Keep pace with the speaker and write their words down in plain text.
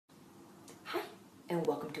and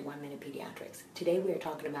welcome to 1 Minute Pediatrics. Today we are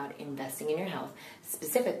talking about investing in your health,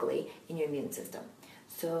 specifically in your immune system.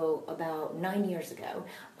 So about 9 years ago,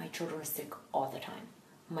 my children were sick all the time.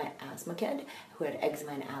 My asthma kid, who had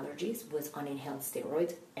eczema and allergies, was on inhaled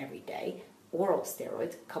steroids every day, oral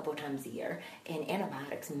steroids a couple of times a year, and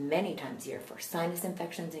antibiotics many times a year for sinus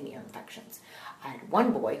infections and ear infections. I had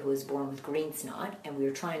one boy who was born with green snot, and we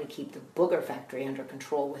were trying to keep the booger factory under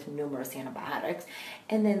control with numerous antibiotics.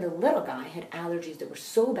 And then the little guy had allergies that were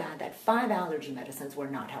so bad that 5 allergy medicines were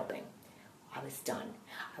not helping. I was done.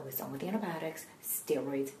 I was done with antibiotics,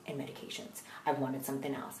 steroids, and medications. I wanted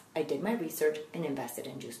something else. I did my research and invested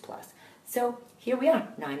in Juice Plus. So here we are,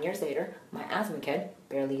 9 years later. My asthma kid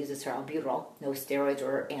barely uses her albuterol, no steroids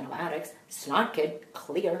or antibiotics. Snot kid,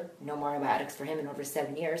 clear, no more antibiotics for him in over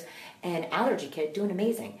 7 years. And allergy kid doing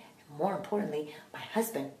amazing. And more importantly, my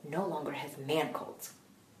husband no longer has man colds.